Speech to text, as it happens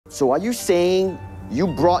So are you saying you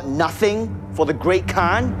brought nothing for the great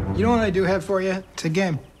Khan? You know what I do have for you? It's a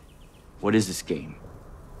game. What is this game?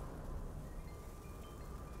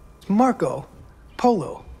 It's Marco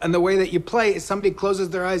Polo. And the way that you play is somebody closes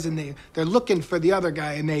their eyes and they're looking for the other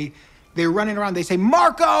guy and they're running around. They say,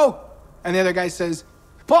 Marco! And the other guy says,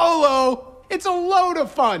 Polo! It's a load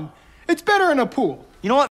of fun. It's better in a pool. You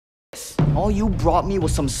know what? All you brought me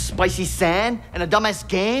was some spicy sand and a dumbass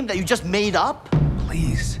game that you just made up?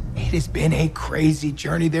 Please, it has been a crazy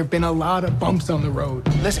journey. There have been a lot of bumps on the road.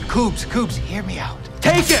 Listen, Coobs, hear me out.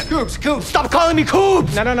 Take it! Coobs. Stop calling me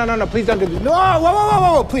Coobs! No, please don't do this. No,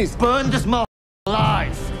 whoa, please. Burn this mother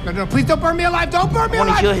alive. No, please don't burn me alive. Don't burn me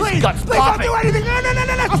alive, I want to hear his guts please popping. Don't do anything. No.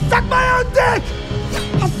 I'll suck my own dick.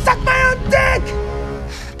 I'll suck my own dick.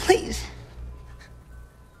 Please.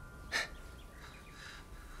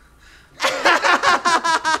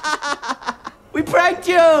 We pranked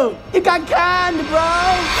you! You got canned, bro!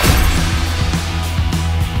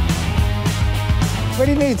 What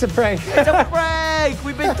do you mean it's a prank? It's a prank!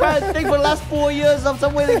 We've been trying to think for the last 4 years of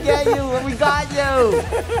some way to get you, and we got you!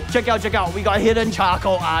 Check out. We got hidden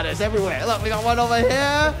charcoal artists everywhere. Look, we got one over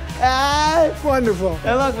here, and... Wonderful.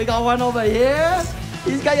 And look, we got one over here.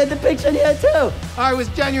 He's got your depiction here, too. I was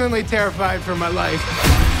genuinely terrified for my life.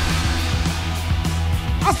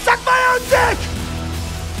 I'll suck my own dick!